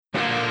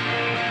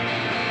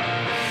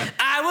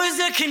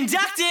a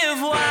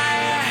conductive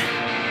wire,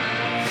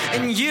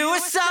 and you were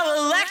so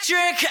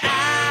electric.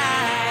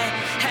 I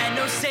had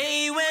no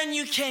say when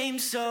you came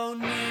so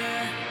near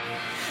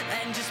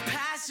and just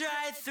passed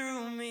right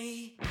through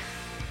me.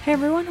 Hey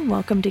everyone, and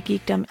welcome to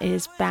Geekdom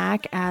is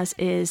Back, as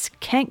is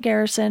Kent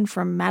Garrison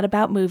from Mad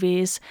About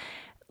Movies.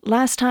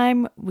 Last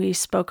time we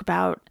spoke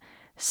about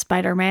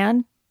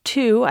Spider-Man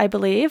 2, I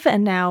believe,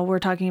 and now we're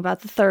talking about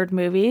the third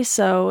movie.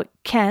 So,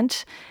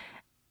 Kent,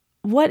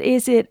 what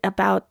is it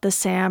about the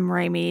Sam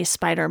Raimi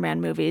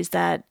Spider-Man movies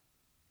that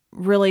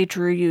really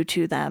drew you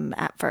to them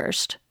at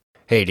first?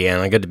 Hey,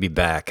 Deanna, good to be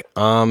back.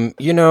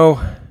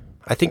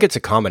 I think it's a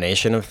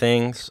combination of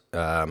things.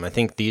 I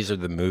think these are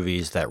the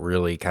movies that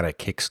really kind of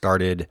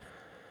kickstarted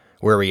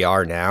where we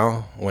are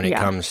now when it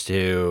comes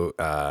to,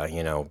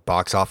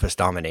 box office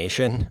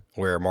domination,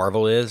 where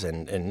Marvel is,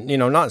 and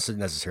not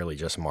necessarily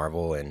just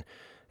Marvel. And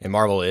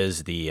Marvel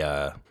is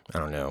the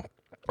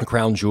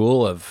crown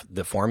jewel of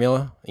the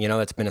formula,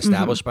 that's been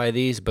established by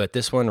these. But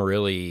this one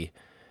really,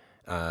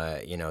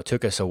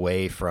 took us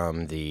away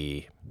from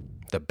the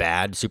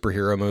bad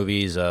superhero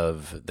movies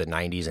of the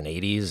 90s and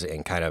 80s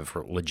and kind of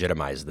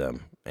legitimized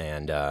them.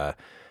 And,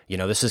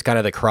 this is kind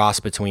of the cross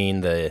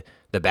between the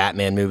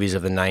Batman movies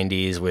of the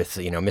 90s with,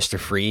 Mr.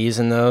 Freeze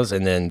and those,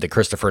 and then the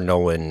Christopher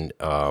Nolan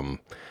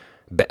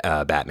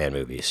Batman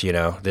movies.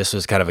 This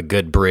was kind of a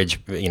good bridge,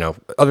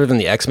 other than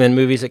the X-Men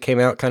movies that came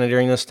out kind of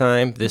during this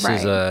time. This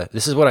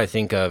is what I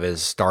think of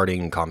as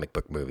starting comic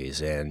book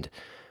movies, and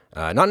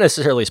not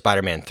necessarily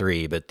Spider-Man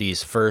 3, but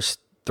these first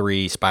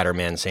 3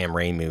 Spider-Man Sam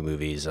Raimi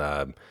movies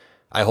I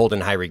hold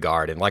in high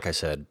regard. And like I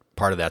said,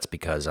 part of that's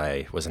because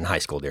I was in high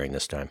school during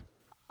this time.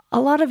 A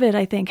lot of it,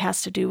 I think,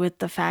 has to do with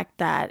the fact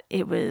that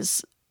it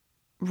was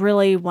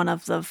really one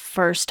of the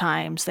first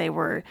times they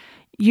were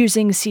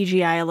using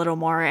CGI a little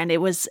more, and it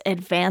was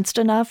advanced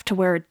enough to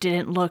where it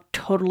didn't look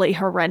totally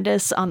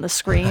horrendous on the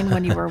screen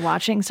when you were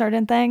watching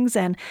certain things.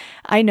 And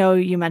I know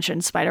you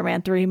mentioned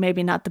Spider-Man 3,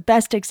 maybe not the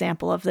best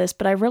example of this,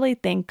 but I really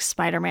think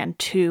Spider-Man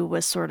 2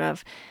 was sort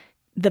of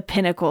the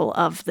pinnacle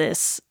of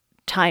this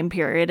time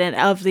period and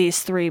of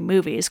these 3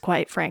 movies,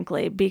 quite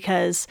frankly,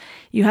 because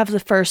you have the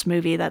first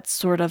movie that's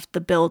sort of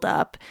the build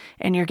up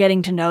and you're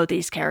getting to know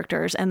these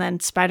characters, and then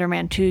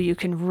Spider-Man 2 you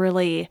can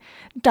really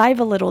dive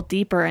a little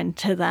deeper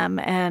into them,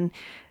 and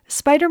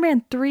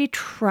Spider-Man 3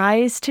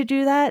 tries to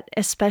do that,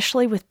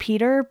 especially with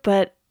Peter,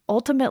 but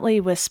ultimately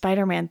with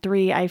Spider-Man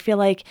 3 I feel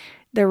like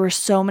there were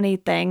so many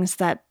things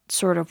that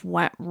sort of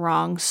went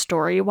wrong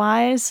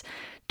story-wise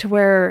to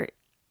where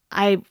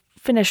I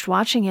finished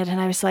watching it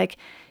and I was like,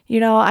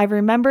 I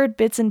remembered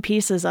bits and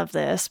pieces of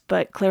this,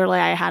 but clearly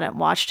I hadn't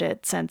watched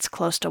it since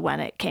close to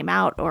when it came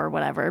out or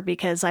whatever,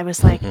 because I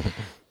was like,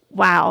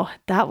 wow,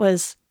 that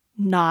was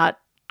not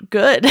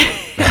good.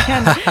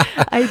 And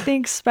I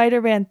think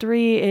Spider-Man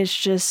 3 is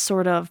just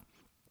sort of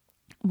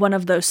one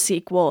of those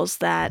sequels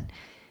that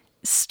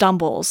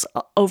stumbles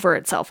over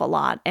itself a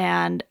lot.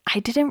 And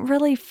I didn't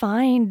really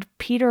find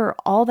Peter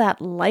all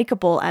that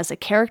likable as a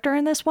character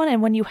in this one.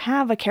 And when you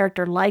have a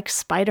character like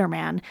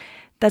Spider-Man,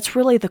 that's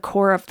really the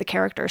core of the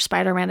character.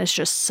 Spider-Man is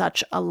just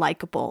such a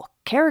likable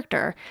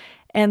character.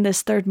 And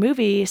this third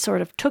movie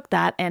sort of took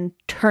that and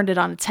turned it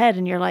on its head.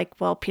 And you're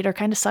like, well, Peter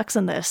kind of sucks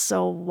in this,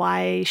 so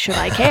why should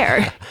I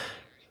care?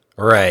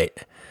 Right.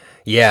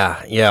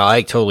 Yeah,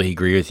 I totally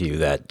agree with you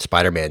that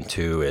Spider-Man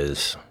 2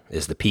 is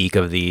the peak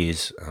of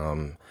these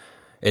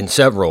in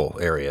several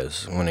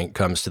areas. When it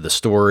comes to the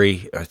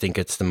story, I think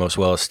it's the most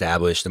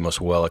well-established, the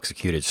most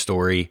well-executed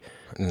story.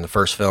 In the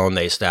first film,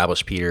 they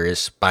established Peter as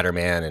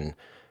Spider-Man and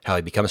how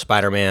he becomes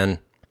Spider-Man.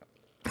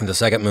 In the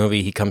second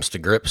movie, he comes to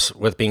grips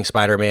with being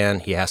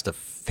Spider-Man. He has to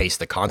face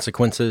the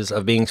consequences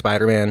of being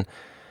Spider-Man.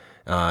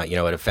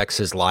 It affects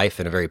his life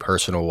in a very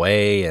personal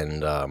way,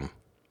 and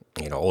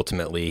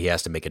ultimately he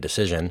has to make a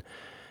decision.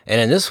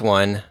 And in this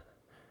one,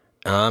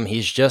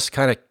 he's just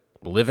kind of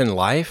living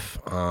life.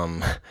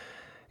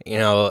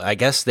 I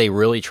guess they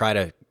really try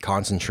to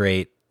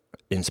concentrate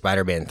in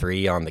Spider-Man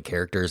 3 on the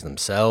characters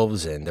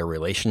themselves and their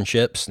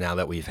relationships, now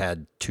that we've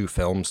had 2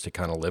 films to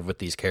kind of live with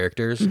these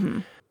characters.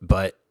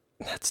 But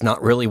that's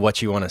not really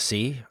what you want to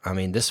see. I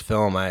mean, this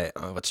film,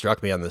 what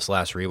struck me on this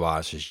last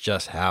rewatch is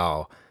just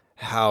how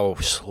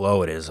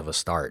slow it is of a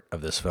start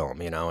of this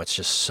film. It's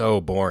just so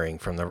boring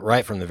from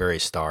the very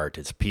start.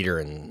 It's Peter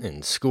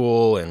in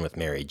school and with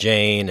Mary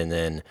Jane, and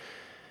then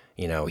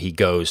he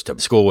goes to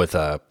school with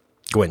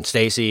Gwen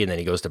Stacy, and then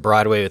he goes to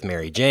Broadway with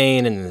Mary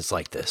Jane, and it's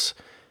like this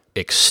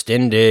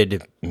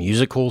extended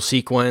musical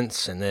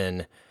sequence, and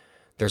then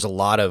there's a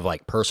lot of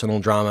like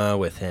personal drama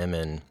with him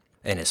and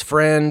his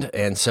friend.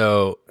 And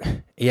so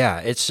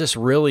it's just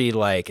really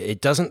like, it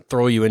doesn't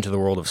throw you into the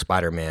world of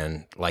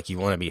Spider-Man like you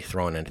want to be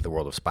thrown into the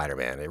world of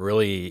Spider-Man.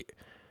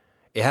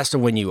 It has to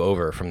win you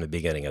over from the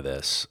beginning of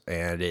this,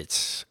 and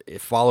it's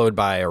followed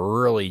by a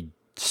really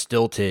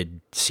stilted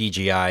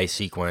CGI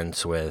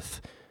sequence with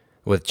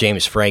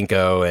James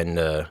Franco and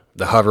the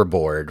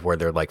hoverboard where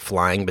they're like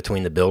flying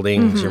between the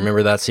buildings. You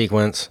remember that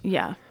sequence?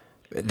 Yeah.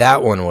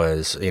 That one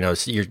was,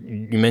 you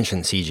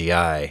mentioned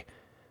CGI.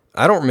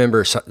 I don't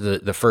remember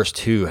the first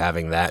two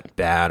having that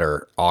bad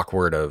or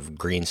awkward of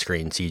green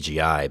screen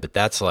CGI, but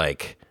that's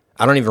like,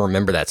 I don't even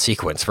remember that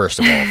sequence, first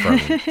of all,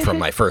 from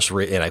my first,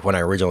 like when I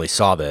originally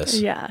saw this.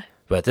 Yeah.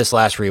 But this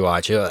last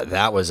rewatch,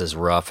 that was as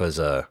rough as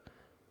a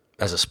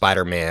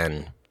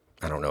Spider-Man,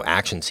 I don't know,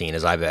 action scene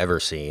as I've ever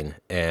seen.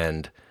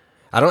 And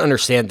I don't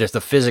understand,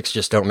 the physics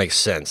just don't make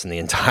sense in the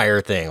entire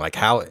thing. Like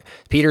how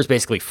Peter's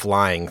basically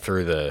flying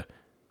through the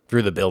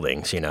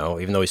buildings,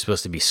 even though he's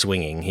supposed to be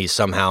swinging, he's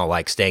somehow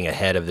like staying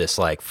ahead of this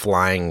like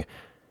flying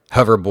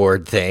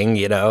hoverboard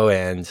thing,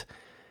 and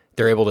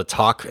they're able to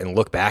talk and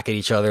look back at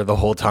each other the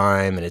whole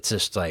time. And it's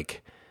just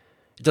like,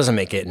 it doesn't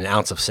make it an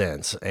ounce of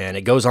sense. And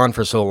it goes on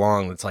for so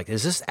long. It's like,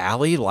 is this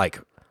alley like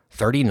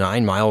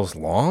 39 miles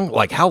long?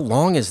 Like, how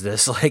long is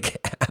this like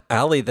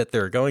alley that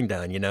they're going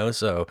down,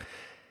 So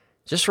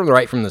just from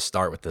the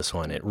start with this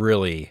one, it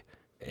really,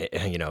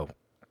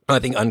 I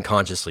think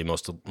unconsciously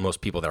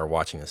most people that are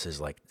watching this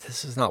is like,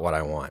 this is not what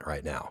I want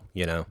right now,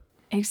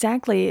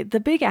 Exactly. The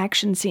big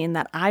action scene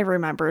that I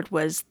remembered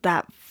was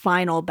that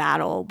final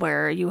battle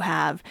where you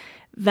have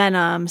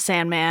Venom,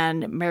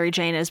 Sandman, Mary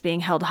Jane is being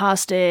held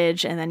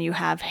hostage, and then you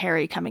have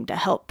Harry coming to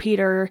help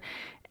Peter,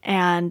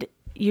 and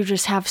you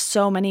just have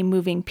so many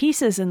moving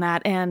pieces in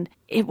that. And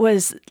it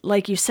was,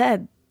 like you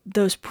said,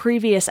 those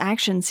previous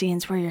action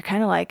scenes where you're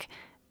kind of like,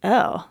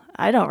 oh,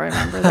 I don't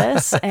remember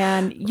this.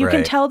 And you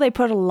can tell they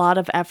put a lot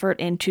of effort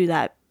into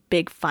that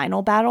big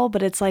final battle,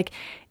 but it's like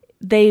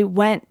they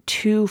went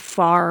too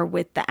far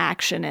with the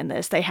action in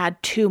this. They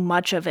had too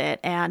much of it.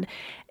 And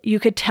you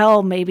could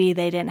tell maybe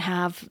they didn't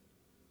have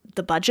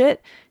the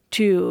budget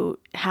to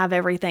have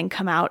everything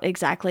come out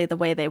exactly the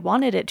way they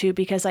wanted it to,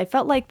 because I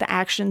felt like the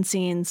action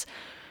scenes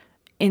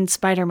in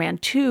Spider-Man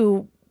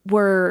 2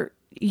 were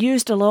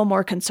used a little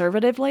more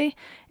conservatively.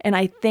 And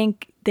I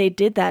think they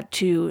did that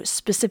to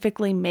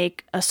specifically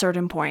make a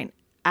certain point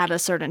at a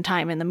certain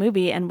time in the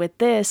movie. And with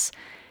this,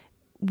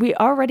 we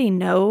already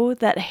know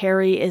that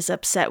Harry is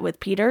upset with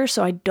Peter,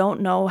 so I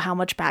don't know how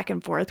much back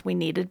and forth we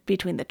needed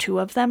between the two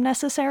of them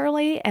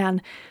necessarily.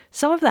 And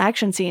some of the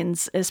action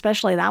scenes,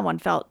 especially that one,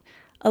 felt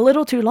a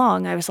little too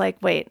long. I was like,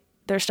 wait,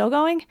 they're still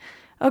going?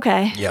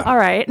 Okay. Yeah. All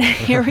right,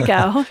 here we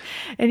go.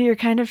 And you're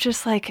kind of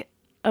just like,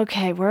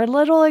 okay, we're a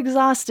little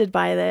exhausted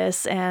by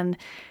this. And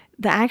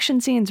the action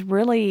scenes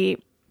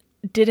really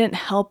didn't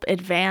help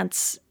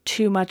advance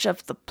too much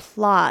of the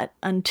plot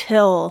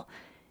until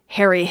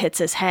Harry hits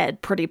his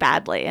head pretty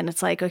badly. And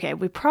it's like, okay,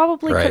 we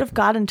probably could have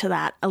gotten to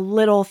that a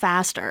little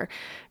faster,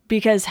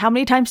 because how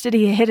many times did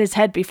he hit his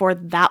head before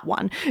that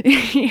one?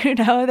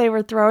 They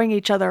were throwing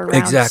each other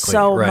around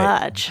so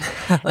much.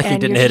 Like he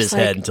didn't hit his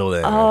head until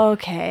then.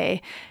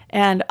 Okay.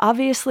 And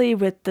obviously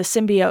with the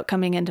symbiote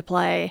coming into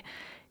play,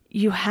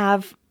 you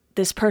have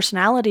this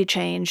personality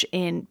change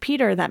in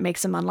Peter that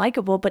makes him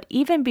unlikable. But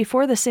even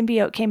before the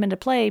symbiote came into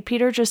play,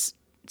 Peter just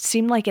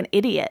seemed like an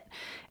idiot.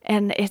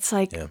 And it's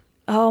like,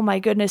 oh my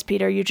goodness,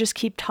 Peter, you just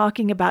keep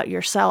talking about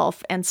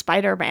yourself and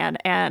Spider-Man.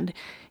 And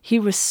he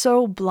was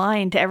so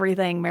blind to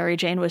everything Mary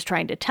Jane was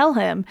trying to tell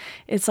him.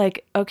 It's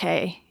like,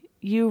 okay,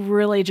 you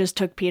really just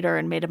took Peter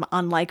and made him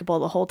unlikable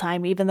the whole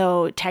time, even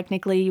though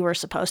technically you were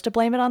supposed to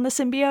blame it on the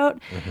symbiote.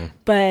 Mm-hmm.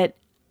 But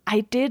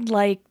I did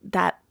like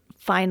that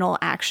final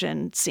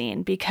action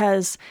scene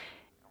because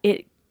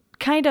it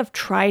kind of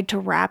tried to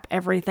wrap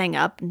everything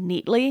up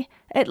neatly,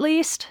 at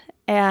least.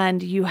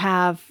 And you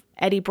have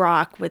Eddie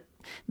Brock with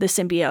the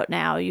symbiote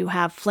now. You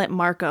have Flint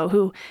Marko,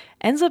 who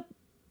ends up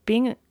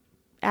being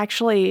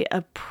actually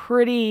a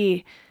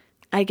pretty,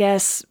 I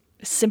guess,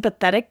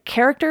 sympathetic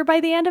character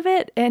by the end of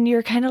it. And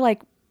you're kind of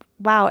like,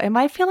 wow, am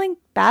I feeling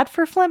bad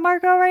for Flint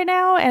Marko right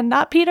now and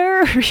not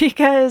Peter?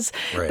 Because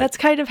that's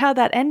kind of how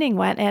that ending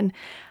went. And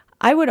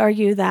I would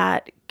argue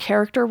that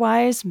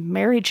character-wise,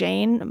 Mary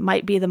Jane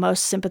might be the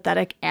most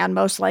sympathetic and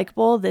most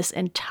likable this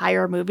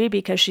entire movie,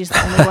 because she's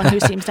the only one who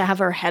seems to have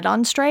her head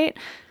on straight.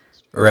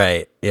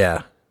 Right.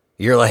 Yeah.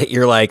 You're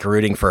like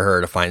rooting for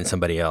her to find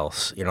somebody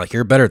else. You're like,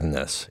 you're better than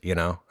this,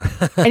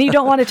 And you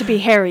don't want it to be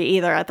Harry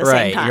either at the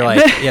same time. You're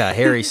like, yeah,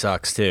 Harry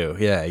sucks too.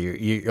 Yeah.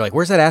 You're like,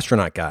 where's that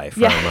astronaut guy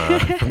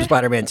from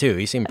Spider-Man 2?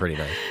 He seemed pretty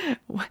nice.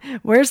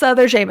 Where's the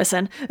other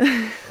Jameson?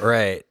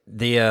 Right.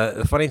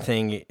 The funny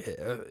thing,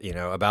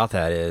 about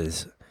that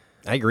is,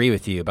 I agree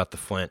with you about the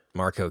Flint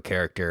Marko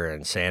character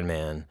and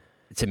Sandman.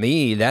 To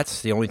me,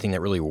 that's the only thing that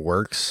really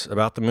works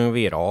about the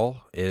movie at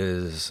all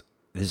is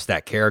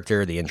that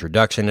character, the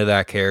introduction to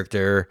that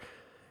character.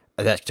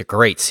 That's a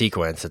great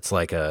sequence. It's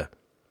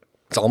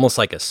almost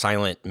like a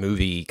silent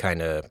movie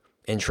kind of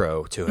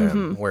intro to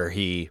him, where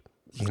he,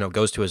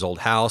 goes to his old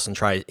house and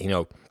tries,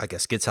 I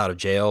guess gets out of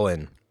jail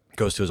and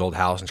goes to his old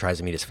house and tries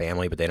to meet his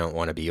family, but they don't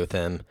want to be with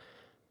him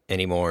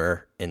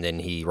anymore. And then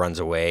he runs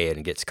away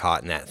and gets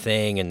caught in that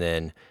thing. And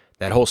then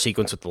that whole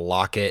sequence with the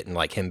locket and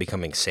like him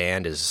becoming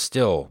sand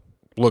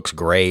looks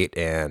great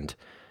and,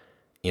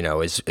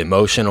 is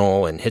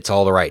emotional and hits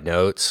all the right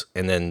notes.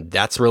 And then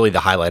that's really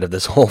the highlight of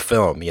this whole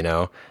film,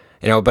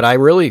 but I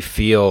really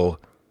feel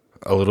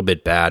a little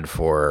bit bad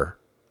for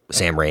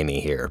Sam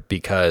Raimi here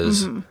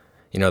because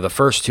the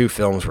first two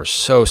films were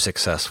so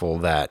successful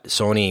that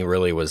Sony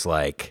really was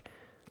like,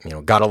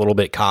 got a little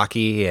bit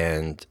cocky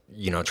and,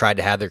 tried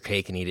to have their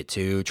cake and eat it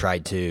too,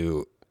 tried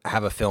to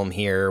have a film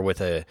here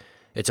with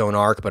its own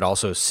arc, but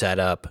also set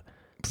up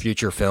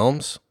future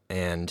films.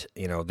 And,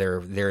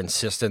 their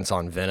insistence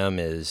on Venom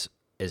is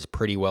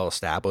pretty well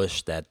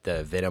established, that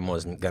the Venom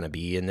wasn't going to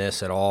be in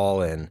this at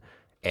all. And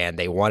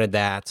they wanted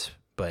that,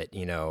 but,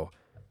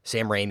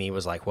 Sam Raimi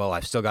was like, well,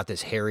 I've still got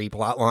this Harry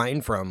plot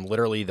line from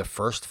literally the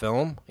first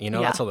film.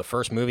 That's how the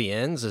first movie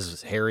ends,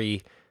 is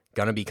Harry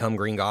going to become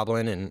Green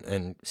Goblin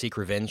and seek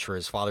revenge for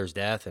his father's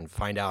death and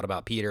find out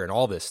about Peter and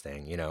all this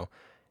thing,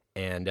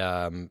 And,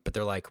 but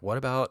they're like, what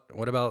about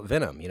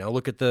Venom?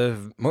 Look at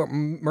the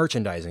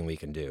merchandising we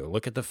can do.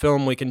 Look at the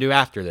film we can do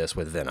after this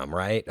with Venom,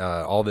 right?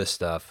 All this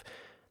stuff.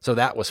 So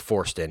that was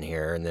forced in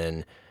here.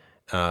 And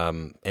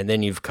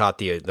then you've caught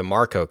the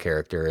Marco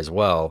character as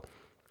well,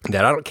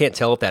 that can't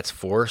tell if that's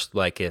forced,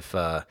 like if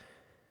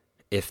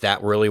that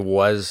really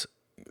was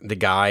the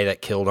guy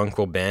that killed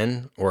Uncle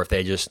Ben, or if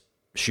they just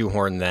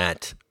shoehorned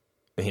that,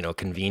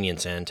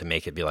 convenience in to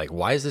make it be like,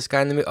 why is this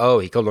guy in the movie? Oh,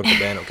 he killed Uncle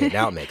Ben. Okay,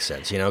 now it makes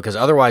sense, because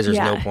otherwise there's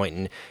no point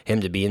in him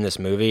to be in this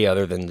movie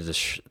other than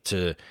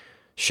to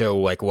show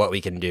like what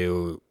we can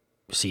do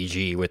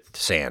CG with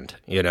sand,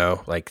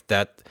 like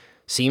that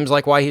seems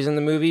like why he's in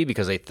the movie,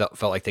 because they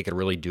felt like they could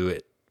really do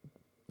it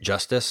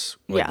justice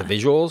with the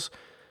visuals.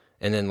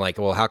 And then like,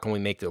 well, how can we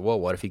make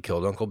what if he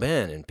killed Uncle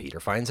Ben and Peter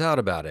finds out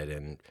about it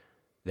and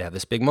they have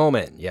this big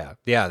moment? Yeah,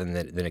 then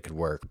it could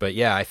work. But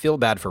yeah, I feel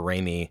bad for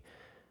Raimi.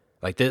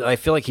 Like, I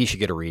feel like he should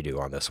get a redo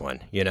on this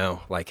one,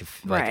 like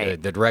if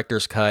like the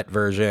director's cut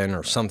version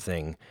or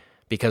something,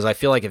 because I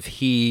feel like if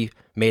he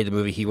made the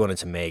movie he wanted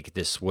to make,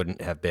 this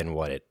wouldn't have been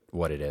what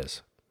it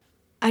is.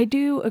 I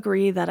do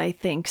agree that I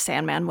think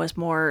Sandman was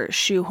more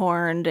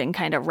shoehorned and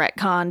kind of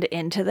retconned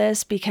into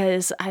this,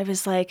 because I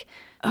was like,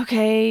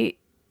 okay,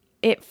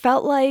 it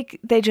felt like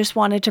they just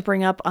wanted to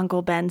bring up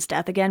Uncle Ben's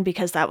death again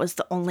because that was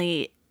the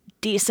only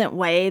decent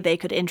way they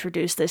could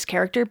introduce this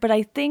character. But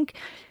I think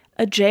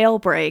a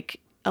jailbreak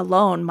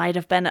alone might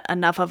have been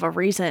enough of a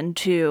reason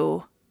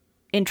to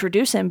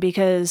introduce him,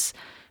 because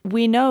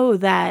we know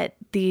that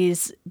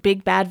these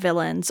big bad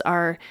villains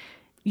are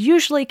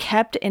usually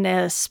kept in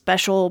a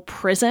special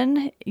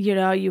prison.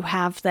 You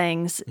have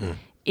things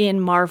in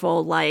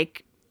Marvel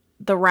like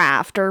the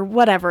Raft or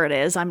whatever it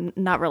is. I'm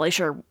not really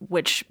sure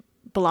which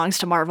belongs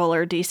to Marvel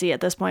or DC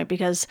at this point,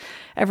 because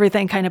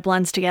everything kind of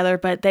blends together,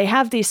 but they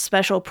have these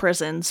special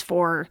prisons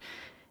for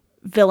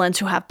villains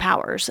who have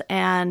powers,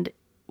 and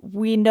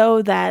we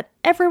know that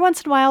every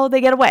once in a while they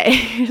get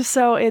away.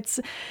 So it's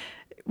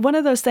one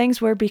of those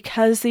things where,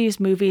 because these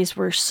movies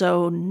were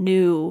so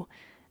new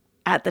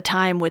at the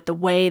time with the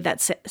way that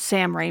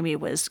Sam Raimi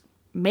was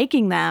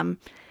making them,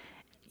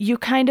 you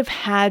kind of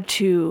had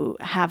to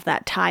have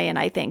that tie-in,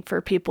 I think,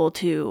 for people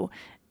to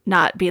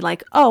not be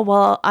like, oh,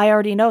 well, I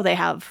already know they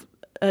have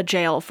a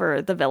jail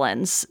for the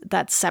villains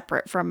that's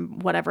separate from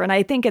whatever. And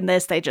I think in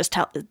this, they just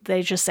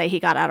say he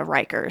got out of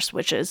Rikers,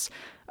 which is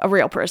a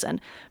real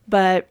prison.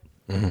 But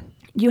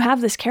you have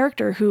this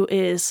character who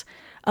is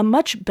a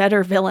much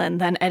better villain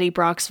than Eddie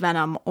Brock's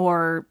Venom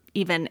or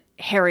even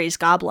Harry's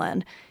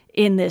Goblin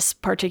in this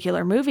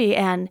particular movie.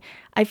 And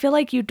I feel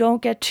like you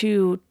don't get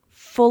to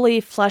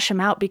fully flesh him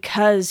out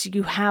because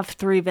you have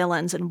three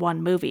villains in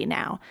one movie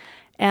now.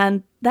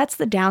 And that's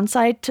the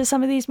downside to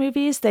some of these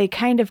movies. They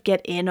kind of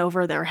get in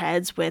over their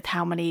heads with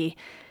how many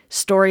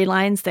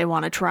storylines they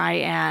want to try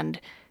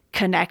and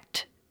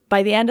connect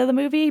by the end of the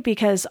movie,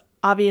 because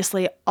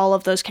obviously all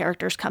of those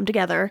characters come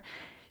together.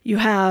 You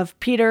have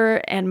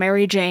Peter and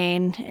Mary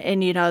Jane,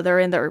 and they're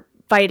in their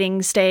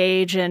fighting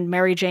stage, and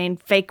Mary Jane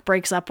fake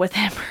breaks up with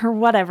him or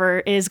whatever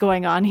is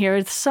going on here.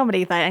 It's so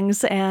many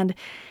things. And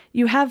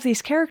you have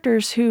these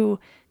characters who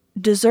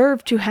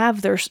deserve to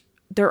have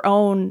their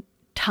own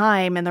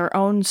time and their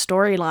own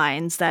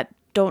storylines that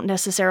don't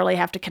necessarily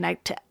have to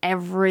connect to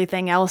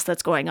everything else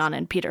that's going on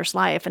in Peter's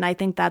life. And I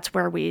think that's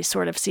where we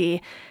sort of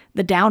see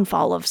the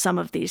downfall of some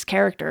of these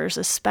characters,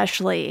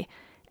 especially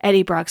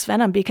Eddie Brock's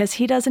Venom, because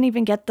he doesn't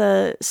even get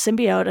the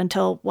symbiote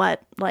until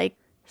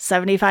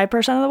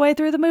 75% of the way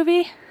through the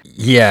movie?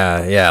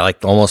 Yeah,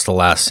 like almost the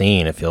last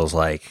scene, it feels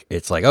like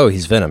it's like, oh,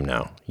 he's Venom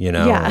now,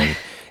 Yeah.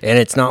 And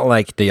it's not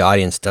like the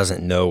audience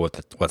doesn't know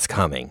what's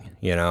coming,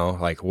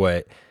 like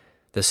what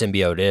the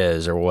symbiote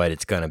is or what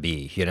it's going to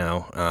be,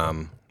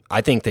 I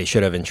think they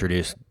should have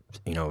introduced,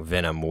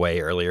 Venom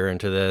way earlier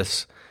into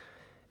this,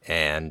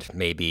 and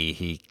maybe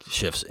he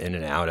shifts in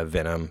and out of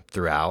Venom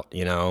throughout,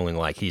 and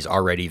like he's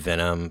already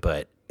Venom,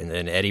 and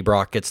then Eddie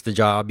Brock gets the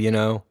job,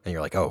 and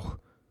you're like, oh,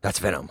 that's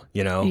Venom,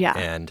 Yeah.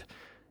 And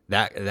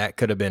that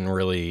could have been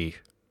really,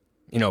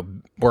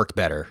 worked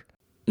better.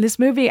 This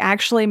movie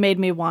actually made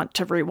me want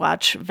to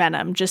rewatch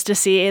Venom just to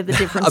see the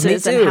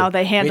differences and how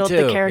they handled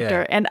the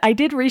character. Yeah. And I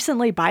did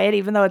recently buy it,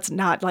 even though it's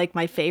not like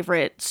my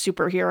favorite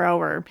superhero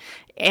or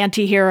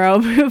anti-hero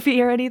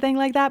movie or anything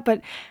like that.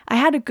 But I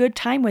had a good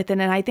time with it.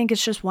 And I think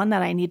it's just one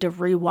that I need to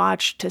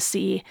rewatch to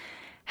see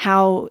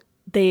how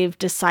they've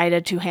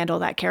decided to handle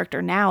that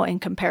character now in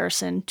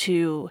comparison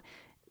to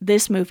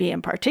this movie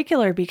in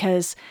particular,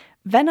 because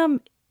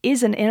Venom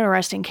is an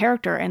interesting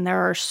character, and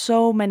there are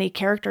so many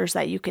characters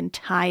that you can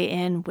tie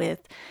in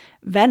with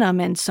Venom,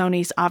 and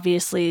Sony's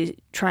obviously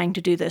trying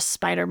to do this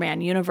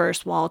Spider-Man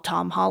universe while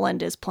Tom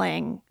Holland is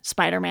playing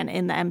Spider-Man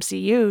in the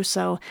MCU.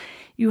 So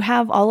you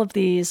have all of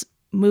these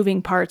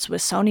moving parts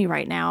with Sony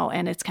right now,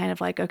 and it's kind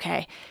of like,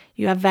 okay,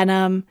 you have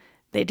Venom,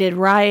 they did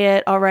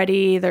Riot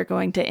already, they're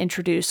going to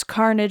introduce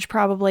Carnage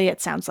probably,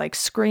 it sounds like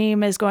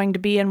Scream is going to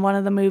be in one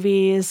of the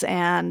movies,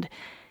 and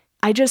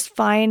I just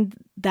find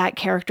that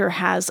character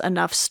has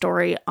enough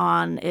story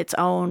on its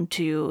own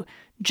to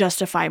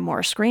justify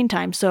more screen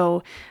time.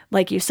 So,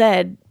 like you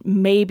said,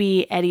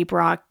 maybe Eddie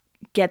Brock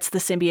gets the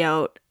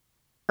symbiote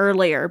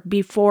earlier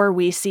before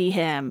we see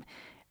him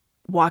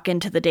walk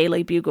into the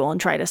Daily Bugle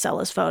and try to sell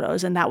his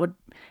photos, and that would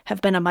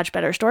have been a much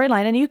better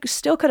storyline. And you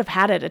still could have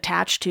had it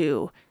attached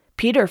to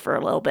Peter for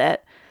a little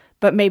bit,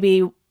 but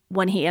maybe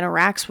when he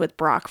interacts with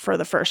Brock for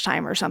the first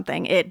time or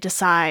something, it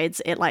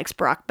decides it likes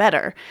Brock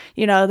better.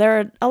 You know, there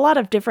are a lot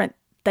of different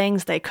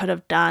things they could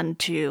have done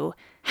to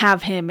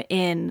have him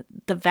in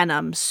the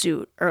Venom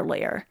suit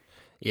earlier.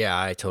 Yeah,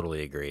 I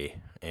totally agree.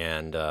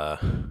 And, I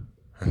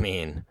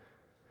mean,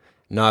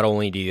 not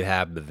only do you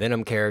have the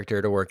Venom character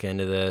to work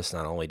into this,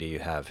 not only do you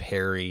have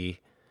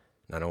Harry,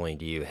 not only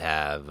do you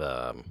have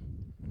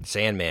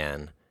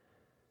Sandman,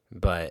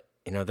 but,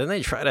 you know, then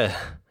they try to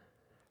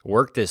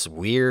work this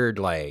weird,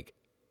 like,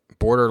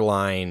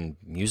 borderline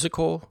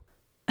musical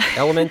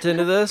element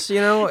into this,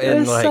 you know? And it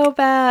was like, so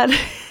bad.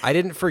 I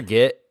didn't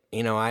forget,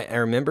 you know, I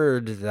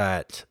remembered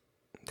that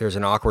there's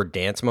an awkward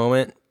dance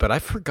moment, but I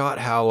forgot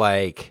how,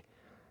 like,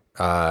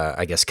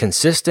 I guess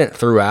consistent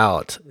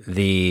throughout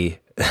the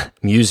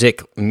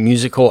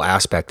musical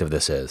aspect of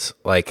this is.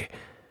 Like,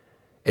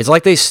 it's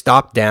like they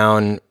stop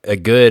down a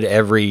good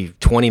every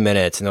 20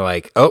 minutes and they're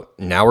like, oh,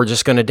 now we're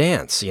just going to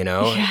dance, you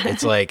know? Yeah.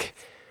 It's like,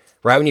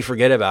 right when you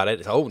forget about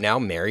it, oh, now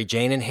Mary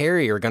Jane and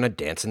Harry are going to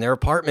dance in their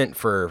apartment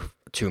for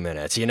 2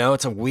 minutes, you know?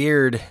 It's a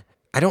weird,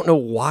 I don't know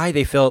why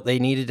they felt they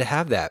needed to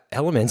have that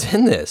element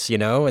in this, you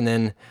know?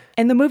 And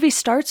the movie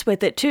starts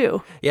with it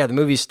too. Yeah, the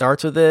movie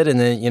starts with it, and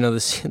then, you know, the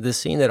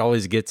scene that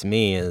always gets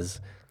me is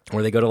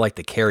where they go to, like,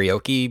 the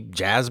karaoke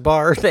jazz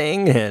bar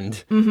thing,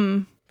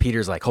 and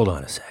Peter's like, hold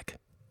on a sec.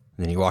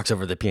 And then he walks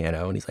over to the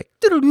piano, and he's like,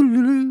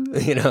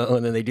 you know,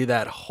 and then they do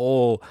that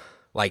whole,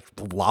 like,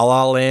 La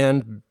La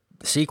Land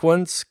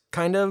sequence,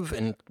 kind of,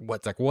 and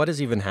what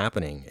is even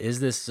happening?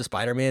 Is this a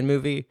Spider-Man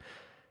movie?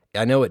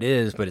 I know it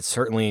is, but it's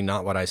certainly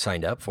not what I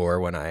signed up for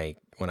when I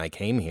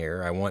came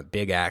here. I want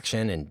big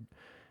action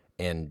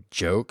and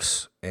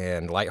jokes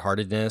and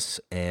lightheartedness,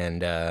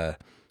 and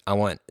I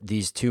want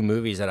these two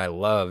movies that I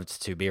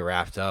loved to be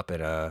wrapped up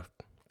in a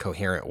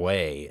coherent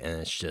way,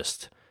 and it's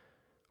just,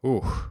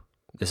 ooh,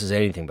 this is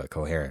anything but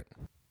coherent.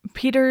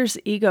 Peter's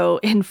ego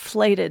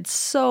inflated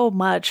so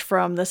much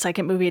from the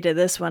second movie to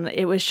this one.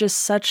 It was just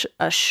such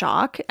a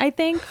shock, I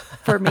think,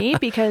 for me,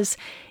 because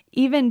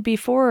even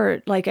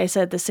before, like I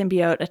said, the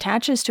symbiote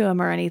attaches to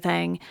him or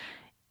anything,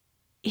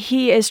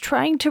 he is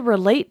trying to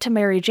relate to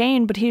Mary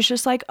Jane, but he's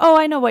just like, oh,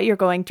 I know what you're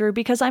going through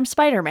because I'm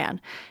Spider-Man.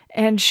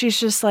 And she's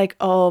just like,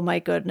 oh my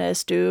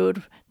goodness,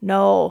 dude,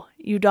 no,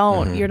 you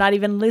don't. Mm-hmm. You're not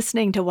even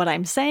listening to what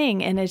I'm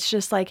saying. And it's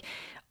just like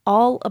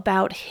all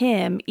about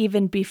him,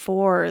 even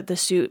before the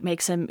suit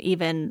makes him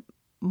even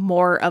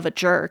more of a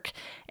jerk.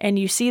 And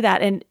you see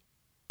that, and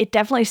it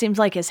definitely seems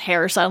like his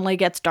hair suddenly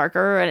gets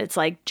darker and it's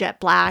like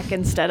jet black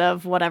instead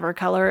of whatever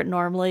color it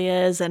normally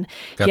is. And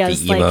got he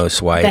has the emo like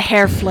swipe. The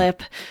hair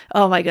flip.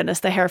 Oh my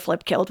goodness, the hair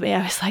flip killed me.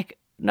 I was like,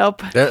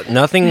 nope.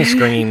 Nothing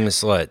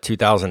screams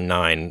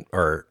 2009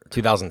 or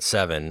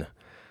 2007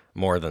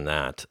 more than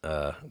that.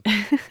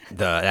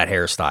 That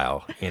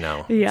hairstyle, you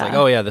know. Yeah. It's like,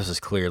 oh yeah, this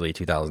is clearly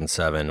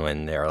 2007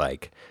 when they're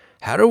like,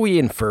 how do we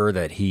infer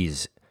that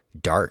he's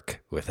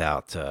dark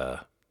without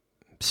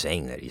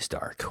saying that he's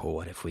dark? Well,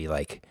 what if we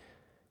like,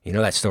 you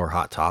know that store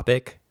Hot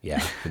Topic? Yeah,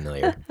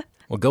 familiar.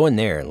 Well, go in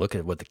there and look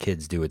at what the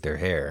kids do with their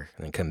hair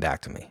and then come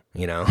back to me,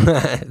 you know?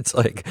 It's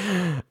like,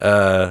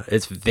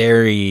 it's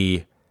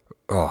very,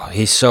 oh,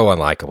 he's so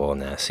unlikable in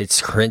this. It's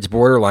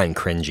borderline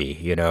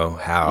cringy, you know,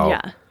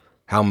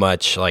 how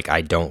much, like,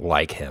 I don't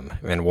like him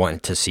and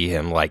want to see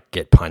him, like,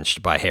 get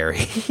punched by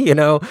Harry, you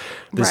know?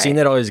 The scene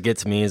that always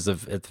gets me is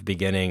at the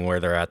beginning where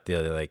they're at the,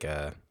 like,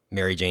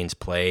 Mary Jane's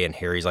play and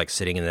Harry's, like,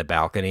 sitting in the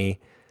balcony.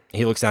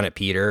 He looks down at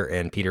Peter,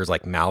 and Peter's,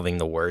 like, mouthing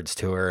the words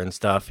to her and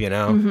stuff, you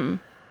know? Mm-hmm.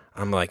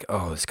 I'm like,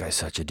 oh, this guy's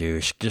such a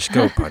douche. Just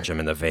go punch him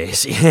in the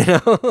face, you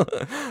know?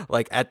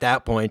 Like, at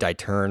that point, I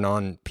turn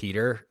on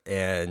Peter,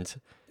 and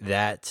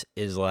that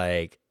is,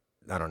 like,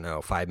 I don't know,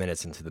 5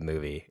 minutes into the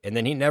movie. And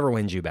then he never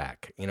wins you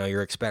back. You know,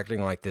 you're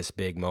expecting, like, this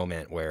big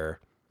moment where,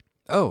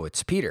 oh,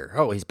 it's Peter.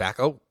 Oh, he's back.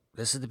 Oh,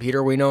 this is the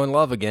Peter we know and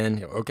love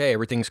again. Okay,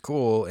 everything's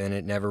cool, and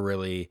it never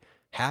really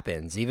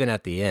happens, even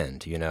at the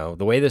end, you know?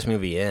 The way this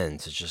movie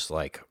ends, it's just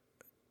like,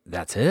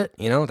 that's it,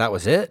 you know, that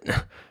was it.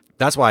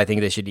 That's why I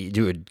think they should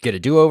get a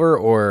do-over,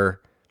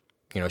 or,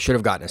 you know, should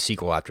have gotten a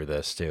sequel after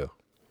this too.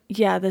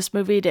 Yeah, this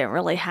movie didn't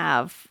really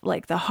have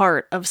like the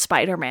heart of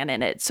Spider-Man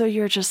in it. So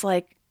you're just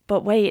like,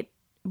 but wait,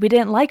 we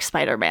didn't like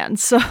Spider-Man.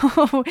 So,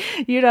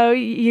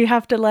 you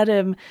have to let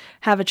him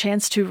have a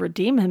chance to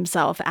redeem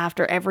himself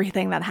after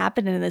everything that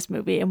happened in this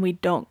movie. And we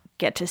don't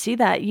get to see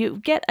that. You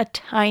get a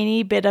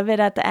tiny bit of it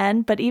at the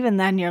end, but even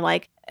then you're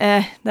like,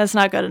 that's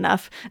not good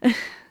enough.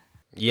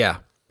 Yeah,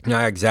 no,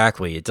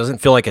 exactly. It doesn't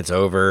feel like it's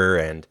over,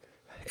 and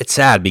it's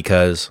sad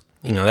because,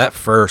 that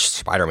first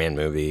Spider-Man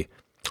movie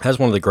has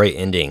one of the great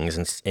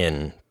endings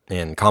in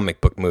comic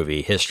book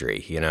movie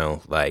history.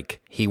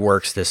 Like, he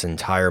works this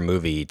entire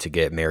movie to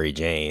get Mary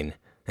Jane,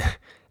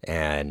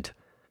 and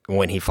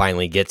when he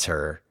finally gets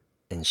her,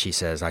 and she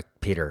says,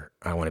 Peter,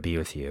 I want to be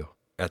with you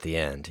at the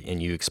end,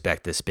 and you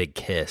expect this big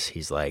kiss,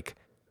 he's like,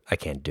 I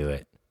can't do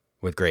it.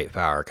 With great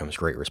power comes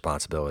great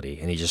responsibility,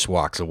 and he just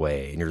walks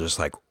away, and you're just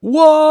like,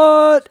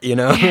 what? And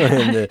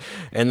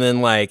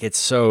then like, it's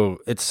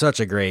such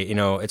a great,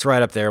 it's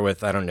right up there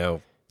with, I don't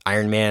know,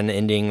 Iron Man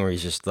ending, where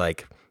he's just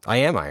like, I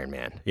am Iron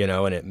Man,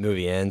 and it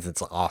movie ends.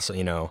 It's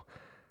awesome,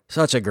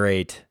 such a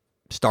great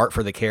start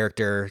for the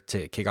character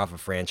to kick off a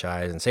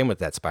franchise. And same with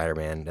that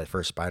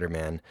first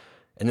Spider-Man.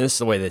 And this is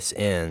the way this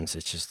ends.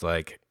 It's just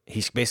like,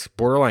 he's basically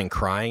borderline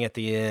crying at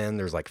the end.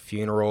 There's like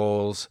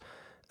funerals.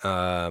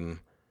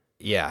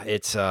 Yeah,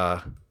 it's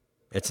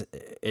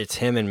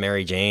him and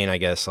Mary Jane, I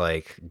guess,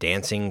 like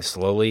dancing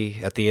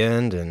slowly at the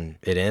end, and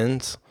it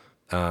ends.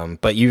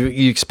 But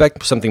you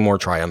expect something more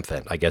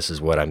triumphant, I guess, is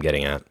what I'm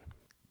getting at.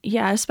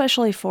 Yeah,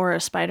 especially for a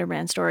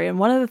Spider-Man story. And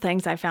one of the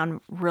things I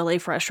found really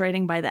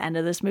frustrating by the end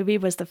of this movie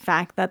was the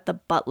fact that the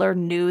butler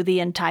knew the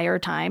entire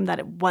time that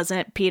it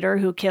wasn't Peter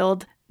who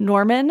killed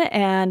Norman,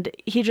 and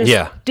he just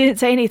didn't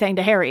say anything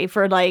to Harry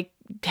for like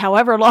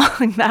however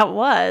long that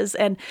was,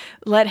 and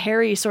let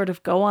Harry sort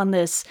of go on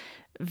this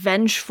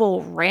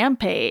vengeful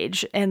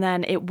rampage. And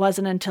then it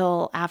wasn't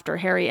until after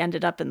Harry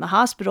ended up in the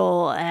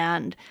hospital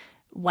and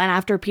went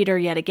after Peter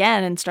yet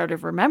again and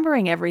started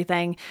remembering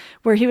everything,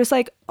 where he was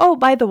like, oh,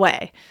 by the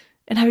way.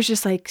 And I was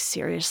just like,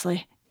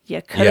 seriously, you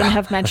couldn't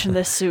have mentioned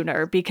this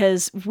sooner,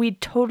 because we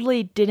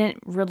totally didn't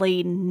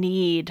really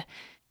need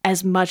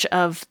as much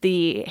of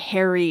the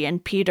Harry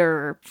and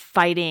Peter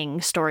fighting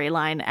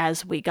storyline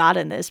as we got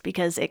in this,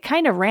 because it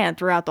kind of ran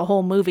throughout the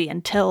whole movie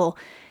until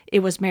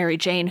it was Mary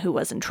Jane who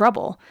was in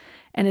trouble.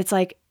 And it's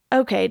like,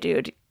 okay,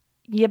 dude,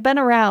 you've been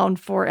around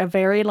for a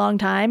very long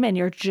time, and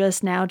you're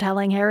just now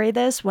telling Harry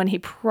this when he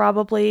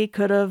probably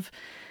could have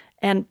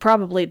and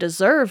probably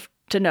deserved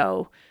to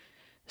know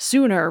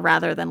sooner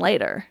rather than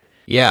later.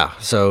 Yeah,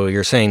 so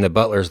you're saying the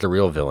butler's the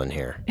real villain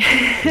here.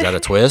 Is that a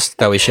twist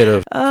that we should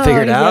have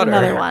figured out?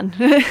 Another one.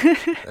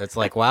 It's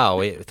like, wow,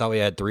 we thought we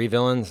had 3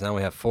 villains, now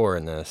we have 4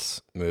 in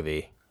this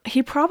movie.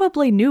 He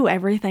probably knew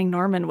everything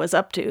Norman was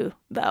up to,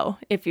 though,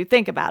 if you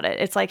think about it.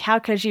 It's like, how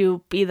could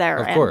you be there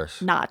and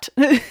not?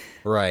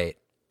 Right.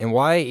 And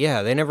why,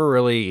 they never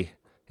really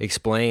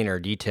explain or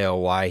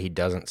detail why he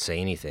doesn't say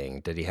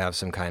anything. Did he have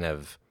some kind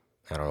of,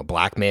 I don't know,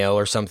 blackmail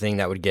or something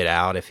that would get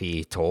out if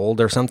he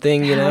told or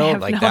something,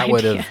 Like, that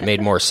would have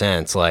made more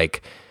sense.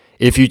 Like,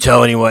 if you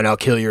tell anyone, I'll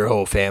kill your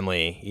whole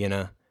family,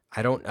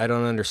 I don't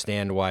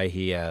understand why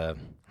he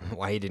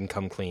didn't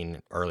come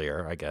clean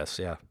earlier, I guess,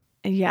 yeah.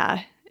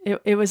 Yeah.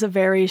 It was a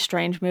very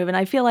strange move, and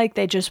I feel like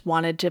they just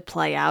wanted to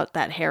play out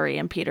that Harry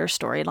and Peter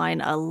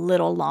storyline a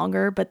little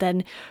longer, but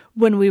then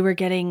when we were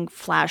getting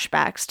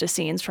flashbacks to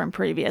scenes from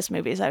previous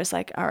movies, I was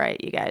like, all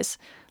right, you guys,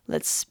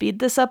 let's speed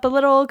this up a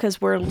little, because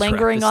we're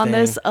lingering on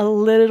this a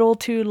little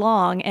too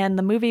long. And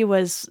the movie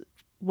was,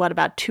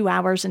 about 2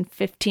 hours and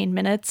 15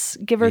 minutes,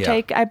 give or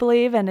take, I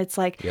believe, and it's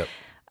like,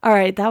 all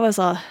right, that was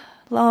a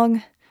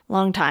long,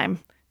 long time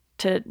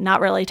to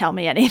not really tell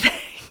me anything.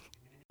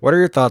 What are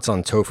your thoughts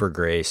on Topher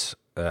Grace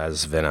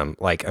as Venom?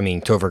 Like, I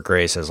mean, Topher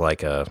Grace as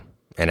like an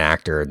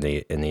actor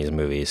in these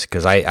movies,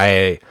 because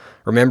I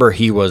remember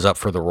he was up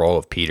for the role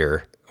of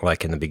Peter,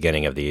 like in the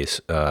beginning of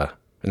these,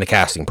 in the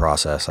casting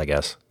process, I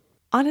guess.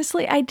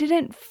 Honestly, I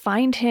didn't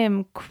find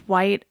him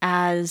quite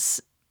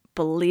as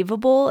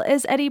believable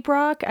as Eddie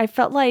Brock. I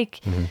felt like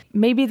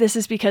maybe this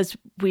is because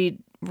we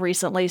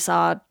recently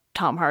saw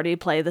Tom Hardy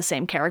play the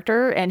same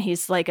character, and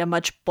he's like a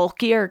much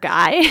bulkier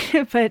guy,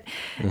 but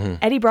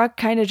Eddie Brock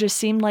kind of just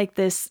seemed like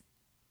this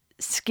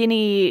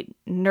skinny,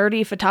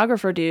 nerdy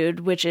photographer dude,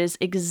 which is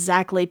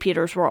exactly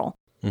Peter's role.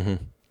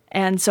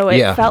 And so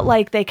it felt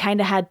like they kind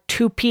of had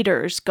 2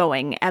 Peters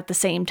going at the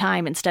same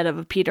time instead of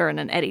a Peter and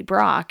an Eddie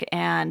Brock.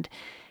 And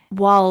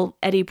while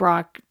Eddie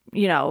Brock,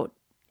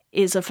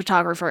 is a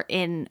photographer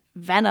in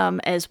Venom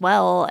as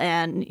well,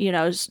 and,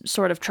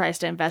 sort of tries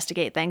to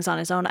investigate things on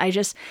his own, I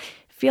just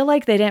feel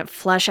like they didn't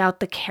flesh out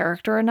the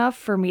character enough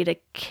for me to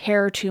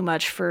care too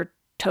much for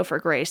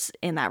Topher Grace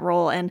in that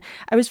role. And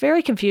I was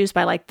very confused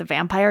by like the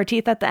vampire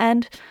teeth at the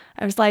end.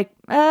 I was like,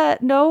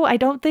 no, I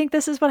don't think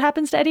this is what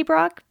happens to Eddie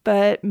Brock,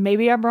 but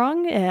maybe I'm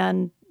wrong.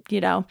 And,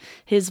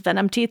 his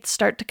Venom teeth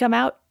start to come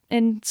out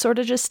and sort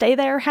of just stay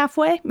there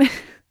halfway.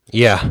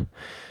 Yeah,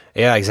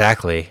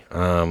 exactly.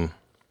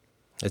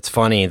 It's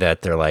funny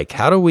that they're like,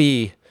 how do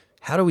we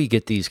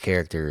get these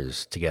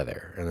characters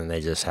together? And then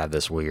they just have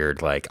this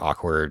weird, like,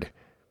 awkward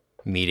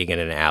meeting in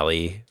an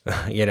alley,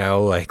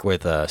 like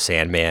with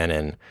Sandman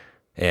and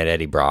and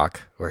Eddie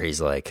Brock, where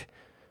he's like,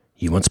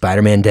 "You want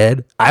Spider-Man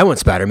dead? I want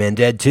Spider-Man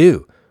dead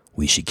too.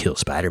 We should kill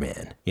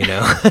Spider-Man." You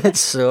know, it's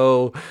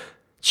so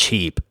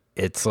cheap.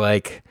 It's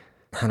like,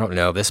 I don't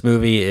know. This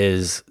movie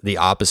is the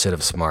opposite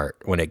of smart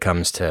when it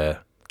comes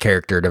to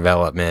character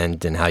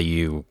development and how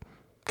you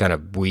kind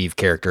of weave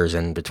characters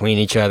in between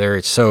each other.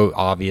 It's so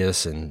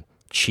obvious and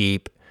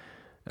cheap.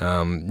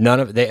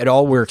 It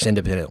all works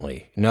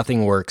independently.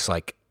 Nothing works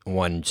like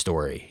one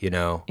story, you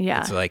know?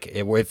 Yeah. It's like,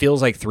 it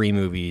feels like 3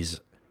 movies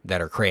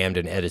that are crammed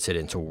and edited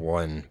into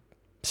one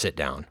sit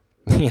down,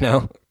 you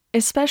know?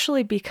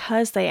 Especially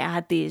because they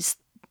add these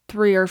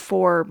 3 or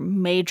 4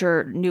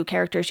 major new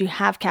characters. You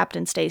have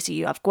Captain Stacy,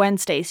 you have Gwen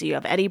Stacy, you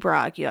have Eddie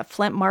Brock, you have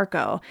Flint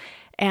Marko,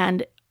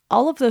 and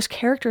all of those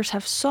characters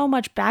have so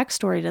much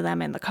backstory to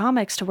them in the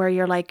comics to where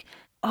you're like,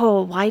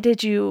 oh, why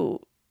did you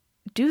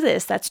do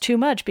this? That's too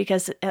much.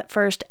 Because at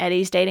first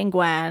Eddie's dating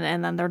Gwen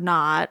and then they're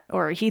not,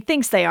 or he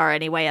thinks they are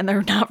anyway, and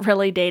they're not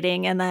really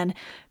dating. And then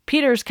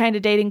Peter's kind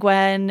of dating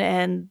Gwen,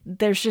 and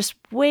there's just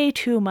way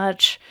too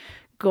much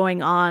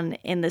going on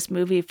in this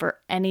movie for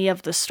any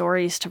of the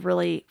stories to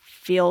really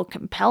feel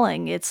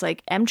compelling. It's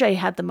like MJ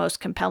had the most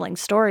compelling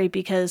story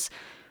because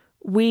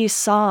we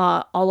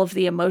saw all of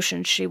the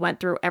emotions she went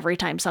through every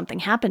time something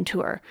happened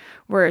to her.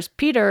 Whereas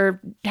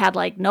Peter had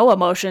like no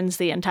emotions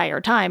the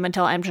entire time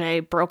until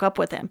MJ broke up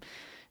with him,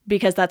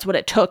 because that's what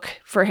it took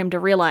for him to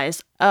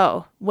realize,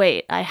 oh,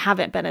 wait, I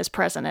haven't been as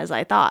present as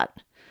I thought.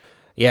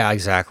 Yeah,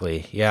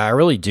 exactly. Yeah, I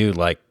really do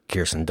like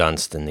Kirsten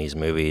Dunst in these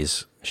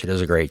movies. She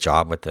does a great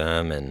job with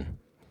them. And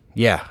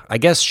yeah, I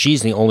guess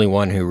she's the only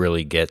one who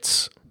really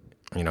gets,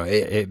 you know,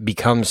 it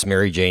becomes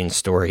Mary Jane's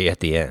story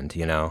at the end,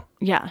 you know?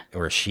 Yeah.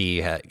 Where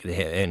she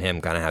and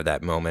him kind of have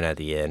that moment at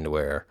the end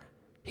where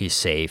he's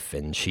safe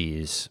and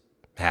she's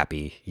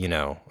happy, you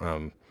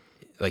know?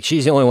 Like,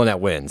 she's the only one that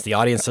wins. The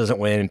audience doesn't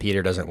win and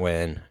Peter doesn't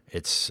win.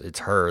 It's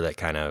her that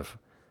kind of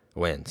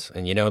wins.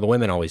 And, you know, the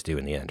women always do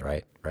in the end,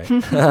 right?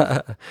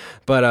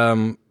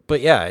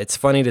 But yeah, it's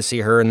funny to see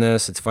her in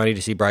this. It's funny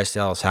to see Bryce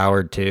Dallas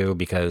Howard too,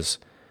 because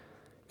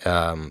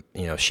you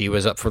know, she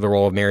was up for the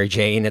role of Mary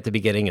Jane at the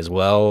beginning as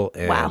well.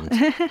 And wow.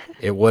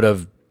 It would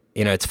have,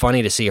 you know, it's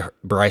funny to see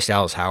Bryce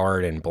Dallas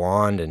Howard in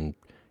Blonde and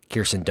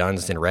Kirsten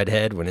Dunst in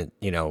Redhead when it,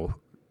 you know,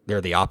 they're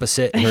the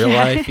opposite in real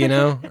life, you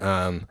know?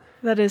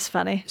 That is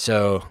funny.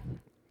 So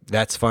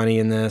that's funny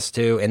in this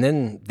too. And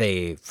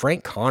then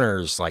Frank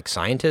Connors, like,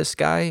 scientist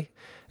guy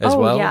as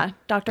well. Oh yeah,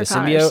 Dr. The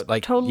Connors. symbiote,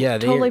 like,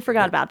 totally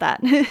forgot about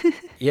that.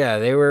 Yeah,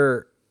 they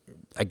were,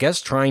 I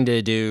guess, trying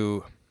to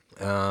do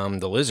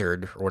the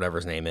Lizard, or whatever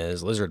his name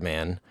is, Lizard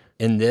Man,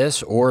 in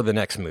this or the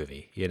next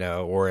movie, you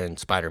know, or in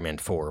Spider-Man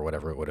 4 or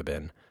whatever it would have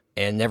been,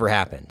 and never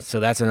happened. So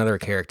that's another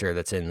character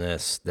that's in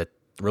this that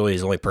really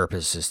his only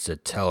purpose is to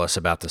tell us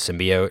about the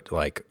symbiote,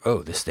 like,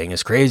 oh, this thing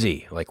is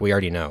crazy. Like, we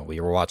already know. We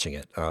were watching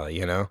it,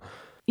 you know?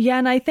 Yeah,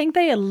 and I think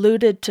they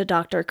alluded to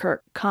Dr.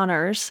 Kirk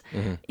Connors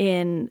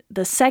in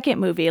the second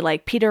movie.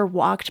 Like, Peter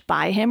walked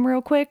by him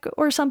real quick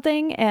or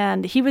something,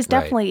 and he was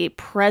definitely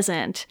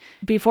present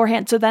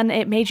beforehand. So then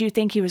it made you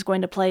think he was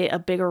going to play a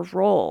bigger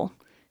role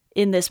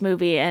in this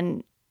movie,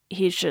 and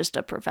he's just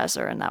a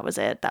professor, and that was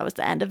it. That was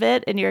the end of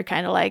it. And you're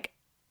kind of like,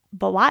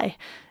 but why?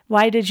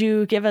 Why did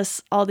you give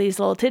us all these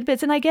little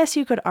tidbits? And I guess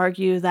you could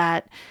argue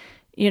that,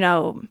 you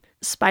know,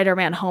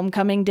 Spider-Man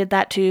Homecoming did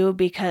that too,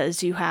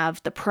 because you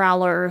have the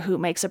Prowler who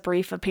makes a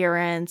brief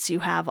appearance. You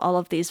have all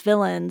of these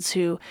villains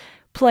who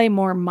play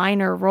more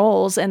minor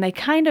roles, and they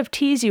kind of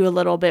tease you a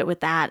little bit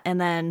with that.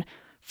 And then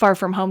Far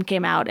From Home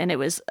came out, and it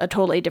was a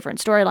totally different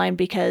storyline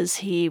because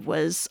he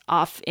was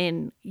off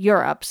in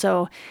Europe.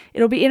 So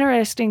it'll be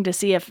interesting to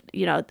see if,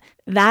 you know,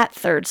 that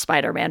third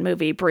Spider-Man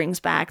movie brings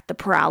back the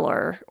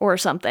Prowler or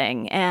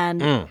something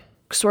and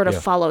sort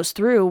of follows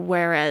through,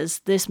 whereas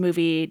this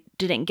movie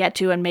didn't get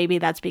to. And maybe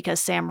that's because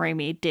Sam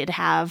Raimi did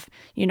have,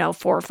 you know,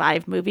 4 or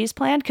 5 movies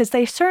planned, because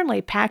they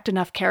certainly packed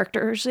enough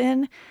characters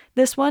in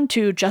this one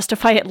to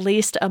justify at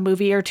least a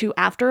movie or 2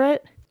 after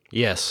it.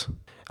 Yes,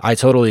 I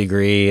totally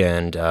agree.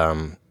 And,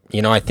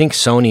 you know, I think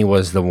Sony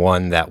was the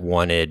one that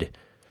wanted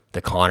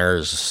the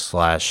Connors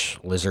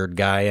 / Lizard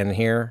guy in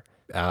here.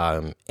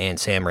 And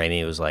Sam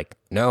Raimi was like,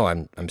 no,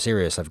 I'm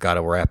serious. I've got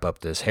to wrap up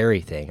this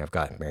Harry thing. I've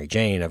got Mary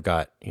Jane. I've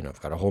got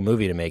a whole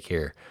movie to make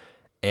here.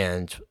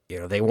 And, you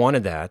know, they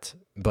wanted that,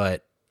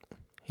 but,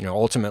 you know,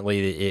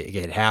 ultimately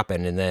it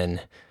happened. And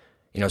then,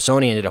 you know,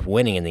 Sony ended up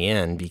winning in the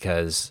end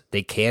because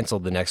they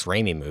canceled the next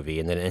Raimi movie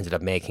and then ended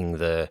up making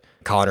the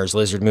Connors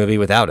Lizard movie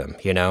without him,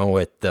 you know,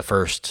 with the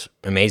first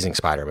Amazing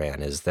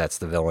Spider-Man that's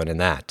the villain in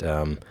that.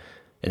 And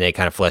they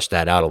kind of fleshed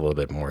that out a little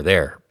bit more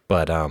there.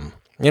 But,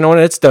 you know,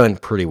 and it's done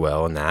pretty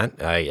well in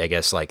that. I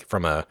guess, like,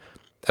 from a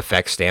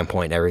effects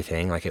standpoint and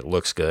everything, like, it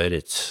looks good.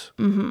 It's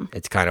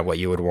kind of what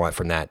you would want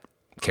from that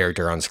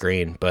character on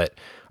screen. But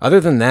other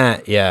than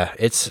that, yeah,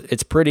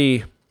 it's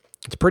pretty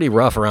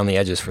rough around the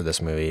edges for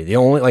this movie. The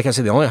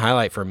only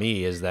highlight for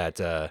me is that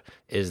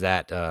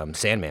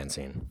Sandman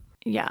scene.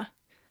 Yeah.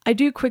 I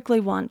do quickly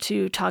want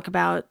to talk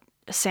about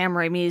Sam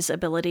Raimi's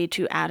ability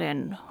to add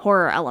in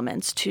horror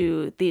elements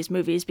to these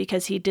movies,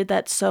 because he did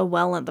that so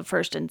well in the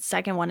first and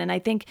second one. And I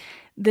think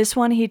this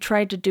one, he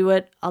tried to do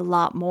it a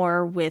lot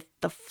more with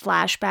the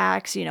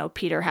flashbacks,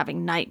 Peter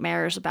having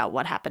nightmares about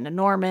what happened to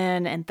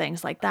Norman and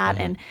things like that.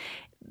 And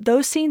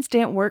those scenes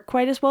didn't work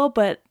quite as well,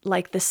 but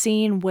like the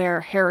scene where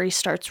Harry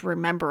starts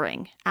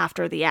remembering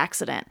after the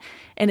accident,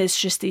 and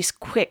it's just these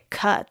quick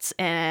cuts,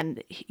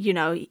 and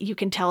you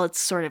can tell it's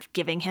sort of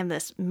giving him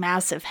this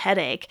massive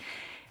headache.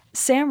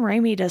 Sam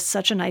Raimi does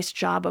such a nice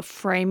job of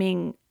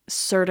framing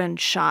certain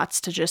shots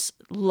to just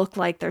look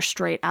like they're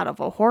straight out of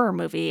a horror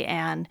movie.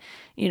 And,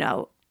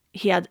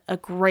 he had a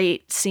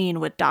great scene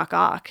with Doc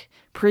Ock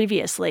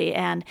previously,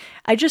 and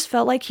I just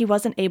felt like he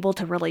wasn't able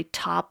to really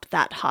top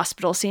that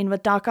hospital scene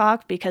with Doc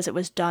Ock because it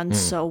was done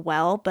so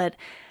well. But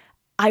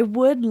I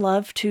would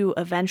love to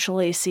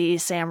eventually see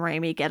Sam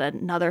Raimi get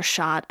another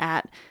shot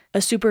at a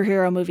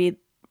superhero movie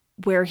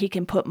where he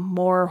can put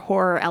more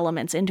horror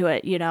elements into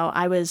it.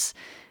 I was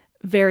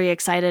very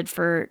excited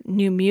for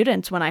New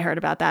Mutants when I heard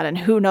about that, and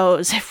who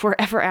knows if we're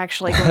ever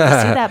actually going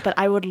to see that, but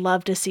I would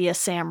love to see a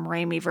Sam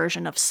Raimi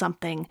version of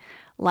something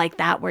like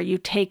that, where you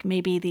take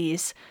maybe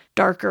these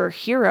darker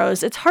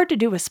heroes. It's hard to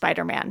do with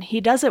Spider-Man.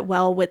 He does it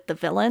well with the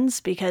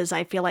villains because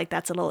I feel like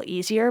that's a little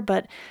easier,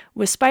 but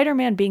with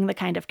Spider-Man being the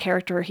kind of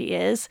character he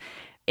is,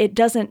 it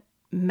doesn't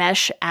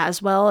mesh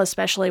as well,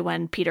 especially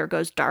when Peter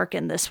goes dark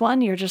in this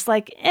one. You're just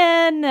like,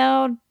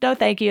 no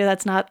thank you.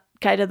 That's not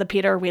kind of the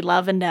Peter we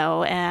love and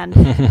know.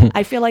 And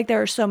I feel like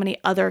there are so many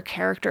other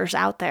characters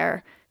out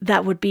there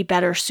that would be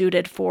better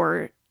suited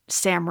for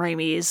Sam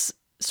Raimi's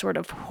sort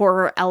of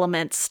horror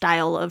element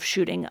style of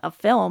shooting a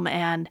film.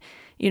 And,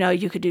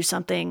 you could do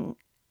something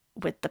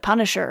with the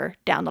Punisher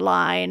down the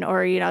line,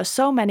 or,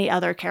 so many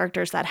other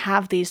characters that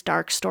have these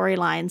dark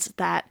storylines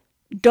that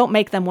don't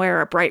make them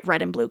wear a bright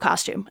red and blue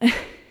costume.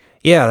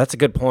 Yeah, that's a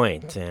good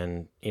point.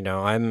 And,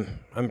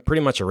 I'm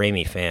pretty much a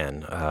Raimi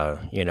fan.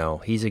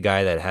 He's a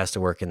guy that has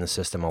to work in the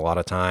system a lot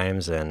of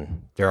times,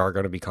 and there are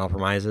going to be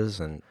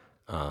compromises, and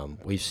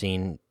we've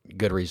seen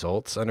good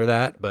results under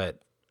that. But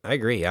I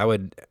agree. I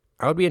would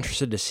be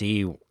interested to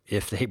see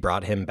if they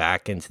brought him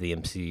back into the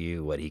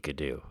MCU, what he could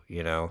do,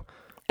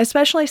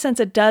 Especially since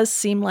it does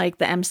seem like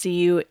the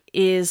MCU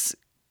is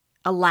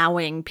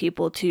allowing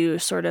people to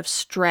sort of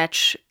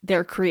stretch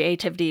their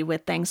creativity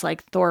with things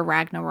like Thor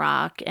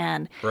Ragnarok,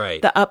 and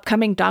the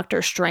upcoming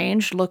Doctor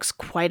Strange looks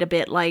quite a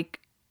bit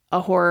like a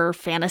horror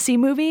fantasy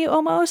movie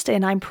almost,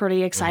 and I'm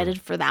pretty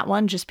excited for that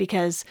one, just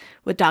because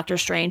with Doctor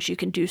Strange you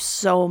can do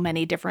so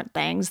many different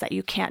things that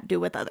you can't do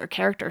with other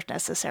characters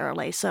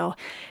necessarily. So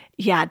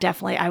yeah,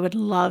 definitely I would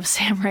love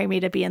Sam Raimi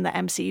to be in the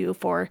MCU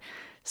for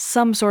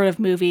some sort of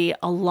movie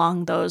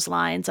along those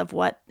lines of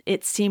what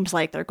it seems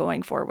like they're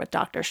going for with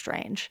Doctor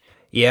Strange.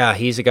 Yeah,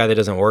 he's a guy that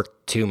doesn't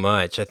work too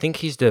much. I think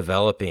he's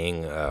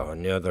developing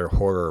another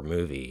horror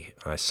movie.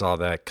 I saw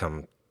that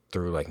come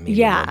through like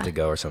maybe a month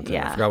ago or something.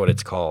 I forgot what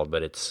it's called,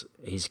 but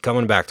he's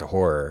coming back to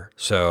horror.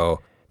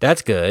 So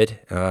that's good.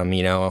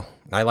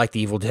 I like The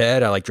Evil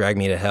Dead. I like Drag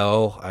Me to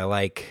Hell. I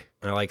like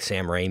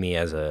Sam Raimi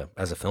as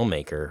a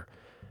filmmaker.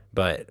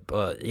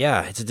 But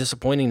yeah, it's a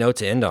disappointing note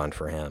to end on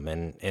for him.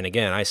 And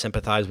again, I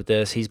sympathize with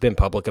this. He's been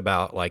public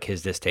about like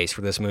his distaste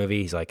for this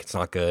movie. He's like, it's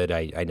not good.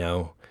 I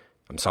know.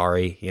 I'm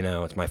sorry.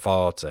 It's my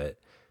fault.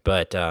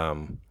 But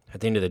at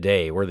the end of the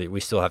day, we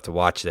still have to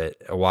watch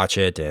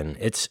it, and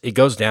it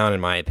goes down in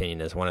my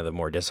opinion as one of the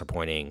more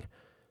disappointing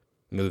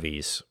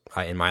movies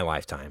in my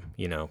lifetime.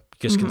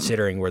 Just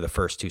considering where the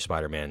first two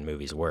Spider-Man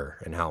movies were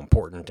and how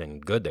important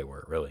and good they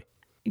were, really.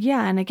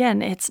 Yeah, and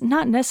again, it's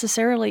not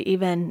necessarily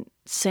even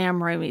Sam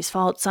Raimi's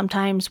fault.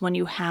 Sometimes when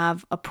you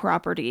have a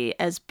property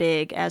as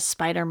big as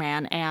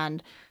Spider-Man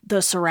and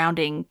the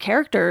surrounding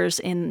characters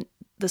in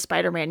the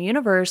Spider-Man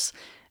universe,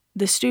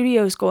 the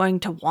studio is going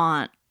to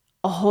want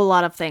a whole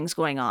lot of things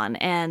going on,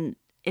 and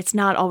it's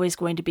not always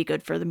going to be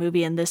good for the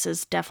movie, and this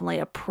is definitely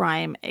a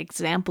prime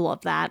example of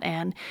that.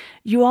 And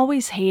you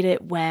always hate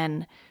it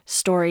when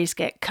stories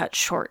get cut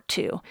short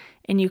too,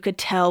 and you could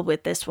tell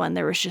with this one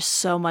there was just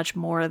so much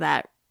more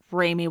that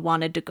Raimi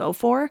wanted to go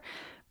for,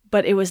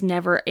 but it was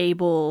never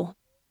able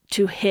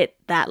to hit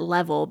that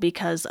level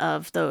because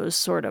of those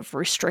sort of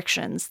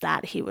restrictions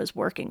that he was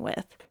working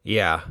with.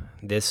 Yeah,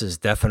 this is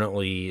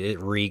definitely,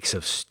 it reeks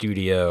of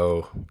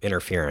studio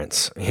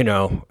interference,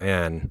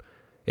 and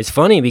it's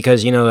funny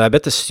because, I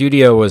bet the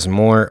studio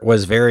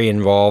was very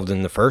involved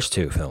in the first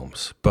two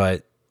films,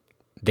 but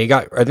I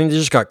think they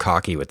just got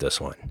cocky with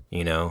this one,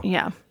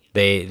 Yeah.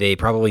 They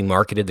probably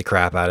marketed the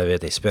crap out of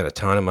it. They spent a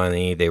ton of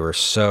money. They were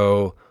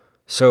so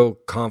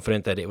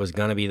confident that it was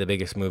going to be the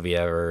biggest movie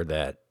ever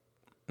that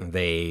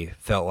they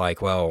felt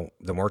like, well,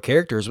 the more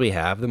characters we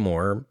have, the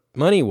more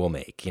money we'll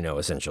make,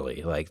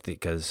 essentially,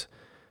 because,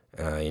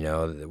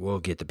 we'll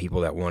get the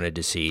people that wanted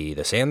to see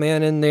the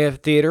Sandman in the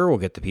theater. We'll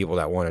get the people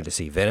that wanted to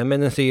see Venom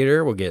in the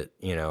theater. We'll get,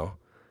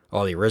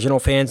 all the original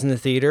fans in the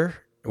theater.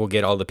 We'll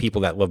get all the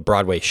people that love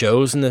Broadway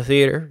shows in the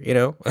theater,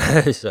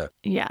 So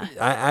yeah,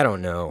 I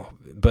don't know,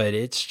 but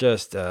it's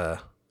just,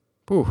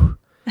 whew.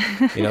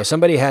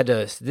 Somebody had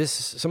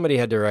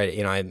to write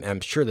it.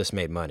 I'm sure this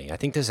made money. I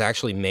think this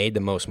actually made the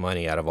most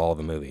money out of all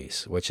the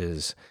movies, which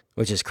is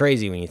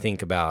crazy when you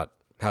think about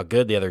how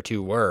good the other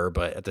two were,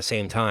 but at the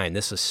same time,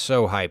 this is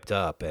so hyped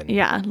up. And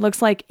yeah,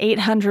 looks like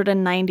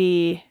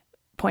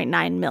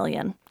 890.9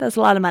 million. That's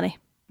a lot of money.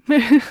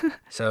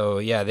 So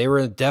yeah, they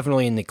were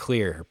definitely in the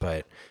clear,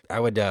 but I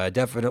would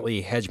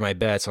definitely hedge my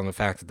bets on the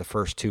fact that the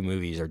first two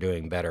movies are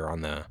doing better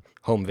on the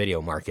home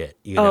video market.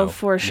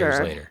 For years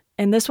sure. Later.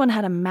 And this one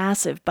had a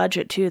massive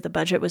budget too. The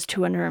budget was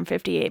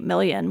 $258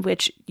 million,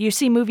 which you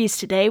see movies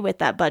today with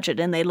that budget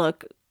and they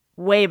look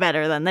way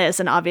better than this.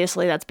 And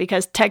obviously that's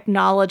because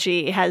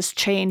technology has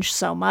changed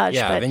so much.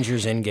 Yeah, but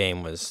Avengers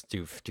Endgame was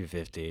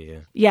 250. Yeah.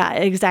 Yeah,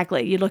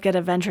 exactly. You look at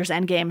Avengers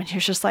Endgame and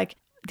you're just like,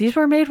 these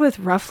were made with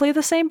roughly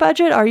the same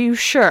budget? Are you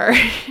sure?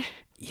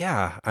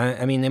 Yeah.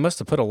 I mean, they must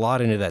have put a lot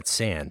into that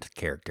Sand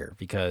character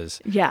because,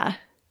 yeah.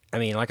 I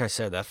mean, like I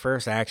said, that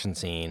first action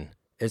scene,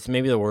 it's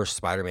maybe the worst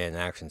Spider-Man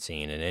action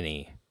scene in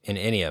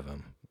any of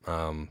them,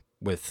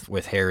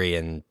 with Harry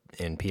and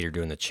Peter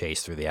doing the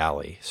chase through the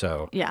alley.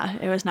 So yeah,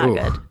 it was not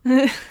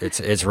good.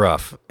 It's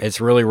rough. It's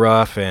really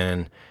rough,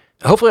 and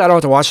hopefully I don't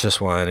have to watch this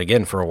one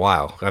again for a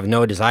while. I have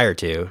no desire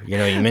to. You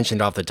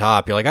mentioned off the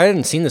top, you're like, I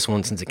hadn't seen this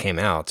one since it came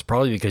out. It's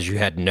probably because you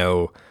had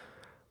no,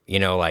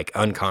 like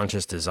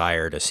unconscious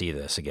desire to see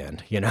this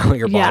again.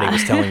 Your body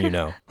was telling you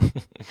no.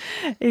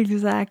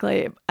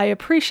 Exactly. I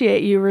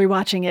appreciate you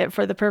rewatching it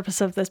for the purpose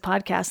of this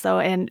podcast, though,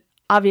 and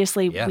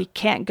obviously we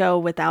can't go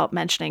without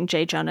mentioning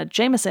J. Jonah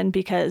Jameson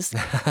because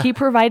he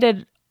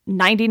provided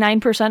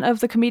 99% of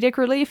the comedic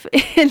relief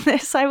in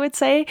this, I would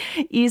say.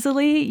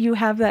 Easily, you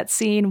have that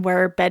scene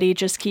where Betty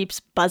just keeps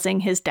buzzing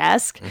his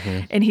desk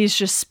and he's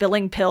just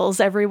spilling pills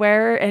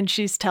everywhere and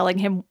she's telling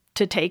him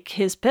to take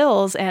his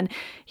pills and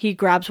he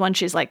grabs one.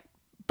 She's like,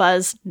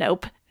 buzz,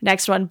 nope.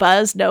 Next one,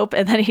 buzz, nope.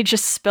 And then he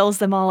just spills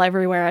them all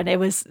everywhere. And it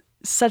was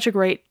such a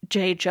great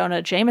J.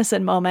 Jonah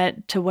Jameson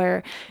moment to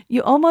where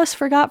you almost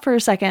forgot for a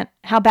second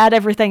how bad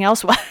everything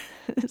else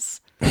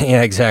was.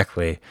 Yeah,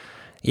 exactly.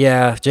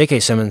 Yeah, J.K.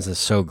 Simmons is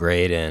so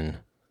great in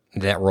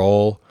that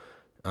role.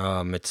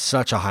 It's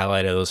such a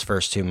highlight of those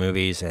first two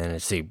movies, and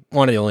it's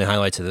one of the only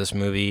highlights of this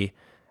movie.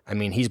 I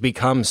mean, he's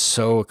become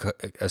so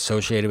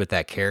associated with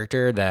that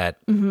character that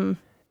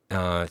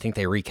I think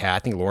they recast. I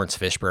think Lawrence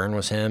Fishburne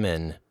was him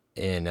in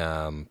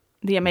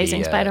the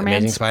Amazing Spider-Man.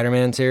 Amazing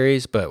Spider-Man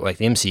series, but like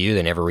the MCU,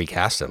 they never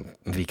recast him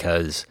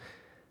because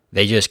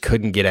they just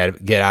couldn't get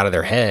out of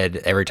their head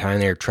every time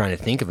they were trying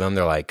to think of him.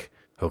 They're like,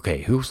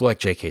 okay, who's like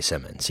J.K.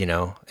 Simmons, And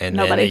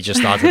Nobody. Then they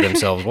just thought to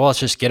themselves, well, let's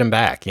just get him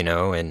back,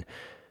 and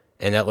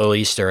that little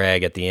Easter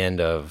egg at the end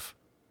of,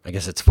 I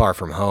guess it's Far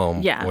From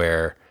Home,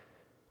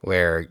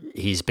 where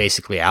he's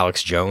basically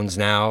Alex Jones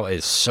now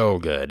is so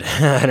good.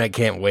 And I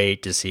can't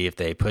wait to see if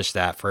they push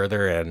that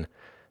further in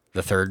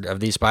the third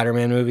of these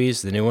Spider-Man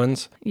movies, the new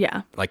ones.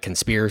 Yeah. Like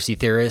conspiracy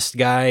theorist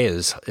guy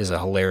is a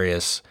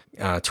hilarious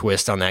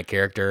twist on that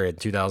character in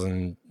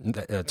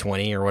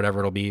 2020 or whatever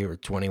it'll be, or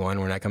 21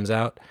 when that comes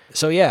out.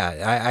 So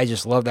yeah, I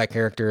just love that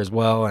character as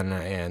well,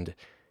 and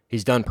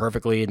he's done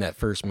perfectly in that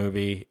first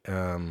movie,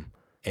 and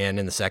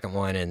in the second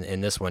one, and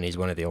in this one, he's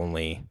one of the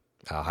only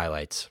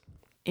highlights.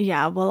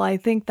 Yeah, well, I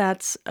think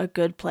that's a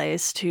good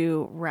place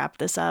to wrap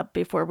this up.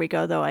 Before we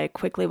go, though, I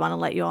quickly want to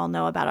let you all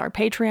know about our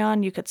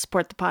Patreon. You could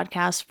support the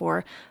podcast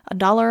for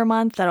 $1 a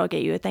month. That'll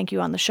get you a thank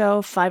you on the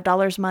show.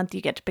 $5 a month,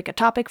 you get to pick a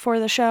topic for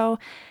the show.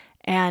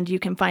 And you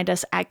can find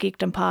us at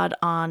GeekdomPod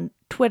on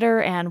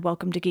Twitter and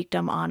Welcome to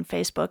Geekdom on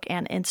Facebook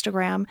and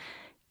Instagram.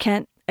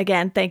 Kent,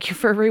 again, thank you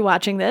for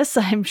rewatching this.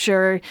 I'm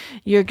sure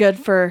you're good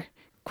for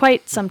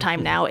quite some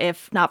time now,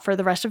 if not for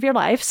the rest of your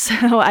life.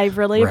 So I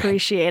really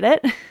appreciate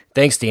it.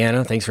 Thanks,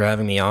 Deanna. Thanks for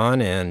having me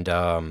on. And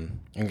I'm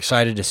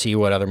excited to see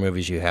what other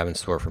movies you have in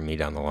store for me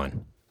down the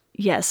line.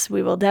 Yes,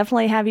 we will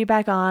definitely have you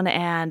back on.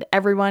 And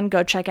everyone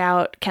go check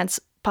out Kent's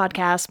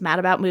podcast, Mad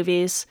About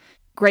Movies.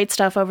 Great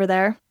stuff over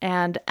there.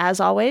 And as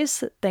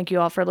always, thank you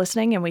all for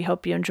listening, and we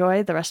hope you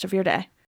enjoy the rest of your day.